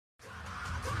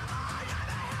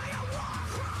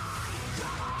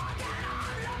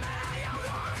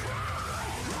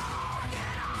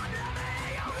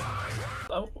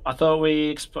I thought we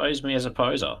exposed me as a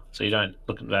poser, so you don't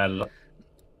look bad at all.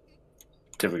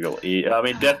 Typical I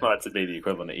mean, Death Knights would be the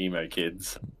equivalent of emo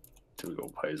kids. Typical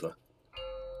poser.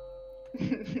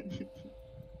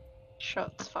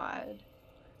 Shots fired.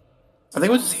 I think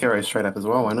we'll just hero straight up as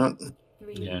well, why not?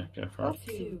 Yeah, go for it.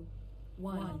 2,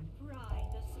 1.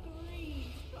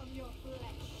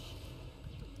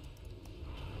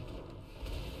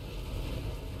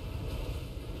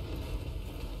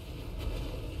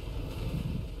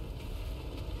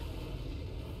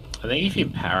 I think if you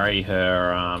parry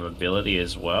her ability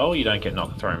as well, you don't get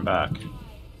knocked thrown back.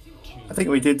 I think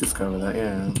we did discover that,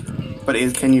 yeah. But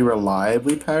can you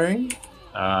reliably parry?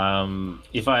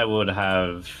 If I would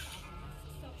have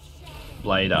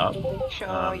blade up,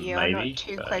 Sure, you're maybe, not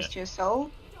too but close yeah. to your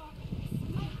soul.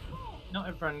 Not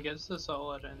everyone gets the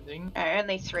soul, I don't think. No,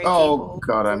 only 3 Oh people.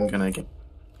 god,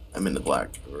 I'm in the black.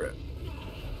 Right.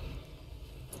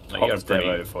 Like, you got a Pop's demo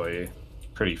pretty, for you.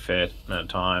 pretty fair amount of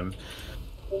time.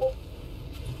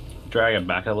 Drag it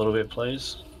back a little bit,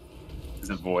 please. Is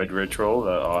it Void Ritual,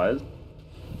 the eyes?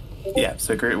 Yeah,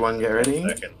 so group 1, get ready.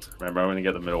 Second. Remember, I'm going to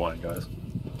get the middle one, guys.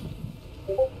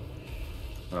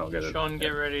 I'll get it. Sean, get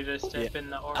ready to step in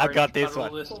the orange. I got this puddle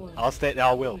one. list. I'll stay.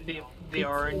 I will. The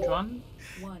orange one.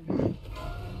 1.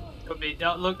 Could be.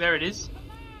 Oh, look, there it is.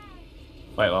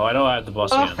 Wait, well, I know I have the boss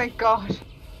Oh, again. thank God.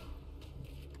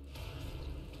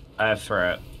 I have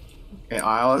threat. Okay,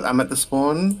 I'm at the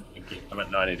spawn. I'm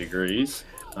at 90 degrees.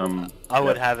 I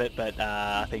would have it, but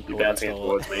I think You're Gordon bouncing it stole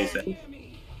towards me. So.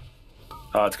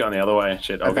 Oh, it's going the other way.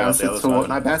 Shit, I'll go out the other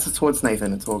side. I bounce it towards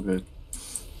Nathan, it's all good.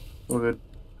 All good.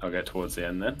 I'll go towards the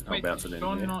end then. I'll Wait, bounce it in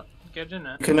Sean here. not getting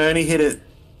it. You can only hit it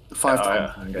 5 Oh,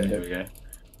 times. yeah. Okay, here we go.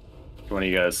 One of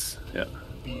you guys. Yeah.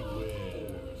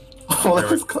 Oh, that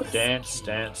was close. Dance,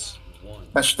 dance.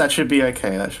 That should be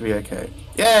okay, that should be okay.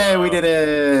 Yay, we did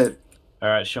it!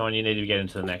 Alright, Sean, you need to get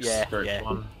into the next group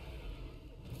one.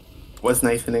 Was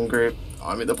Nathan in group? Oh,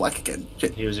 I'm in the black again.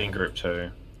 Shit. He was in group 2.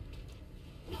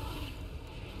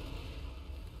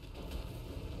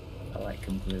 I like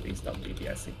completely stopped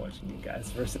DPSing watching you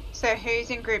guys versus. So who's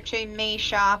in group 2? Me,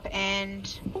 Sharp,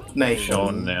 and Nathan.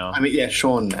 Sean now. I mean, yeah,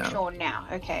 Sean now. Sean now.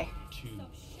 Okay.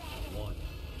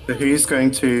 So who's going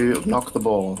to knock the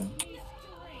ball?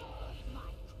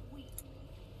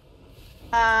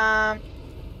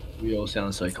 We all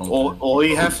sound so confident. All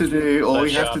you have to do, Let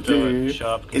Sharp do it.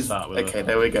 Sharp can is start with okay. it.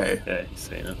 There we go. Yeah, you've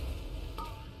seen it.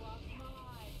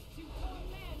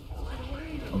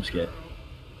 I'm scared.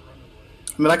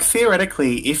 I mean, like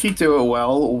theoretically, if you do it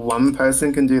well, one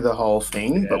person can do the whole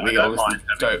thing, Yeah, but we I don't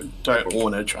obviously mind don't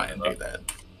want to try and do that.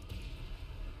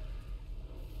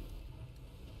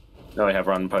 No, we have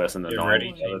one person and You're nine.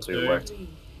 ready, The other team 2 two. worked.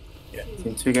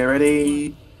 Team 2, get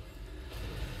ready.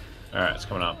 Alright, it's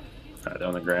coming up. Right, they're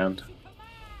on the ground.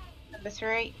 Number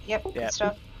 3. Yep, Yep. good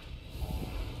stuff.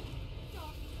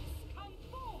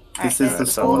 This Alright, is the then.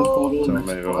 spawn portal. Someone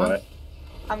next move one. away.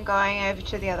 I'm going over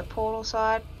to the other portal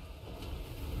side.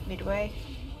 Midway.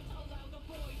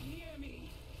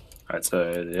 Alright,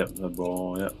 so, yep, the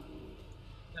ball, yep.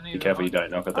 Don't Be even careful you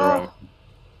mind. don't knock it the Oh. wrong.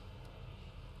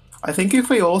 I think if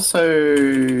we also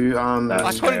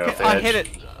I couldn't. off the I edge. hit it.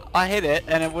 I hit it,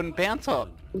 and it wouldn't bounce up.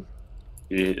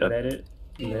 You, Let it.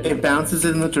 it bounces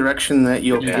in the direction that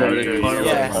you're yeah, going. you Yeah.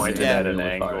 Yeah. point it Yeah. at an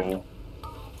angle.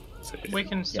 So, We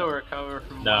can still recover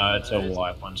from. No, one it's a of those.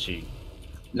 wipe once you...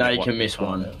 No, you What- can miss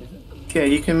one. Yeah,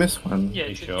 you can miss one. Yeah, You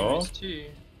it's sure? too.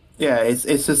 Yeah, it's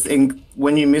just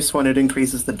when you miss one, it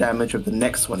increases the damage of the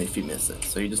next one if you miss it.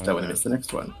 So you just don't want to Okay. miss the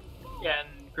next one. Yeah,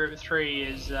 and group 3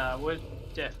 is we're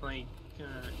definitely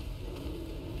gonna.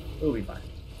 We'll be fine.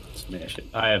 smash it.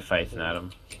 I have faith in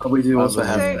Adam. But we do also So-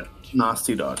 have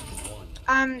nasty dot.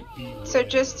 So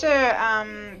just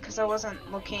to because I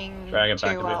wasn't looking Drag it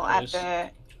back too a bit, well at please. the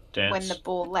Dance. when the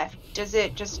ball left. Does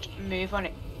it just move on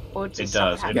it, or does It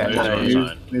something does. It happen? moves Yeah, on its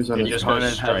moves- own. moves on It its just own. goes Kind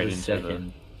of straight have a into the...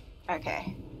 second.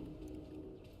 Okay.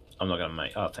 I'm not gonna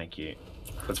make... Oh, thank you.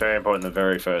 It's very important the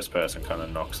very first person kind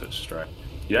of knocks it straight.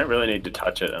 You don't really need to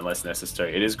touch it unless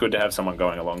necessary. It is good to have someone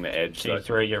going along the edge. Team So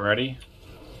 3, get ready.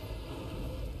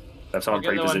 have someone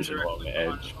I'll get the one pre-positioned along the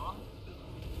directly edge.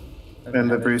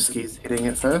 Remember, Brewski's hitting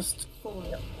it first. 4,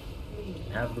 3,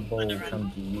 Have the ball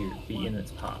come to you. Be in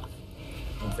its path.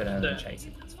 Instead of having Yeah. to chase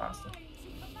it, it's faster.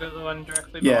 Got the one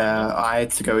directly Yeah, behind I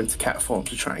had to go into cat form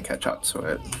to try and catch up to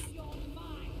it.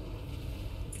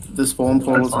 The spawn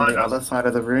portal's on the other side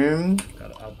of the room.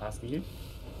 Got it. I'll pass to you.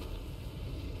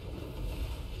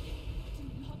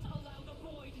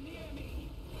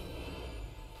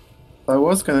 I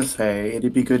was gonna say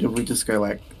it'd be good if we just go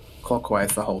like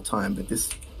clockwise the whole time, but this,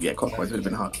 yeah, clockwise would have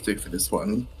been hard to do for this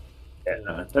one. Yeah,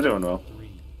 no, they're doing well.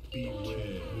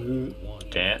 Ooh,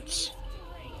 Dance.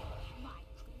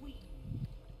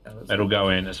 that was- It'll go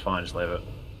in. It's fine. Just leave it.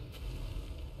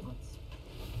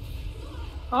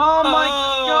 Oh my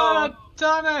god, I've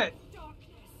done it!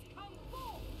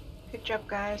 Good job,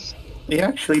 guys. You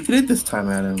actually did it this time,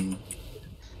 Adam.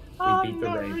 I'm beat the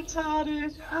not raid.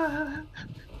 retarded.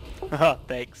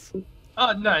 Thanks.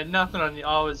 Oh no, nothing on the.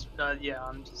 I was. Yeah,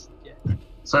 I'm just. Yeah.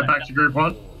 So back to group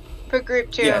 1. For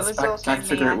group 2, Yes, it was back- also back me.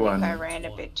 to I group think one. I ran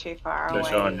a bit too far So away.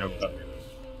 Sean, you're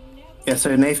Yeah,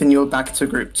 so Nathan, you're back to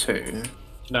group 2.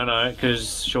 No,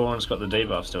 because Sean's got the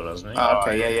debuff still, doesn't he? Oh,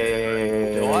 okay,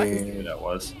 yeah. Do I? yeah, keep it yeah. how it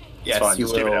was. Yes, it's fine, you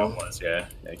just keep it how will. it was. Yeah,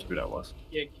 keep it how it was.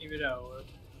 Yeah, keep it how it was.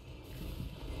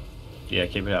 Yeah,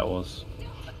 keep it how it was.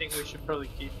 I think we should probably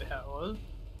keep it how it was.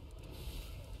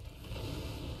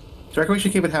 Do you reckon we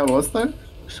should keep it how it was, though?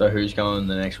 So who's going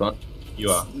the next one?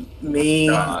 You are. Me,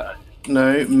 No,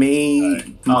 no, me,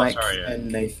 No. Mike, sorry, yeah. and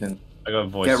Nathan. I got a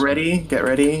voice. Get ready, get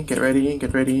ready, get ready,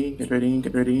 get ready, get ready,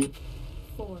 get ready.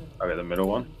 4, Okay, the middle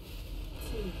one.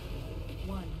 2,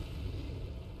 1.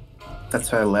 That's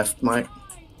her left, Mike.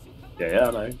 Yeah,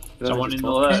 I know. Someone in the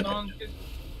Just- left. Someone could-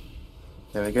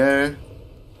 There we go.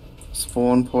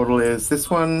 Spawn portal is this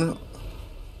one.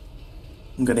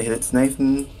 I'm gonna hit it to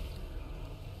Nathan.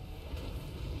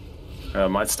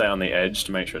 Might stay on the edge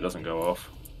to make sure it doesn't go off.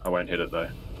 I won't hit it though.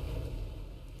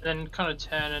 Then kind of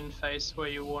turn and face where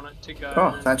you want it to go.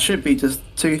 Oh, that should be just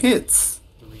 2 hits.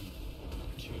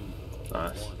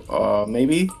 Nice. Or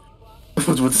maybe.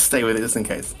 We'll just stay with it just in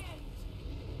case.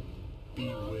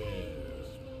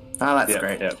 Ah, that's Yeah,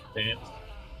 great. yeah. Dance.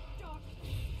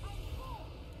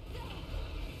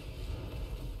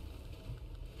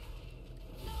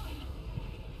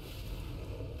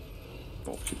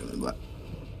 Oh, keep it in black.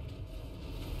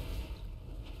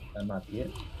 That might be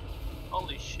it.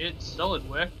 Holy shit, solid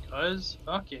work, guys.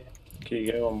 Fuck yeah.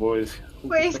 Keep going, boys.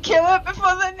 Please kill it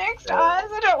before the next eyes.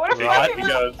 I don't want to Right, fuck We it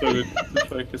got up. it. So good. Just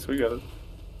focus. We got it.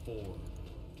 4,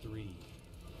 3,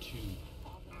 2,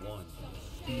 1.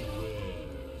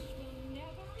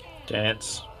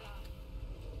 Dance.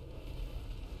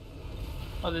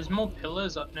 Oh, there's more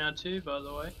pillars up now too, by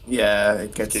the way. Yeah,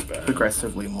 it gets Keep it.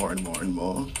 progressively more and more and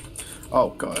more. Oh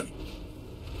god.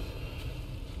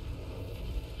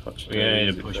 We're gonna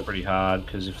need to push pretty hard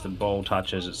because if the ball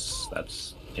touches,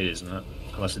 it, isn't it?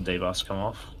 Unless the debuffs come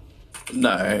off.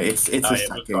 No, it's Oh, just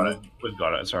yeah, we've got it. attacking. We've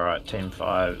got it. It's all right. Team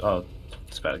 5. Oh,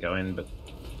 it's about to go in, but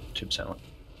 2% left.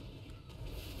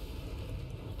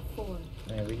 4,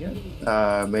 There we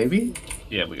go. Maybe?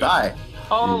 Yeah, we got it. Die.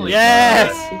 Holy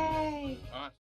Yes! shit.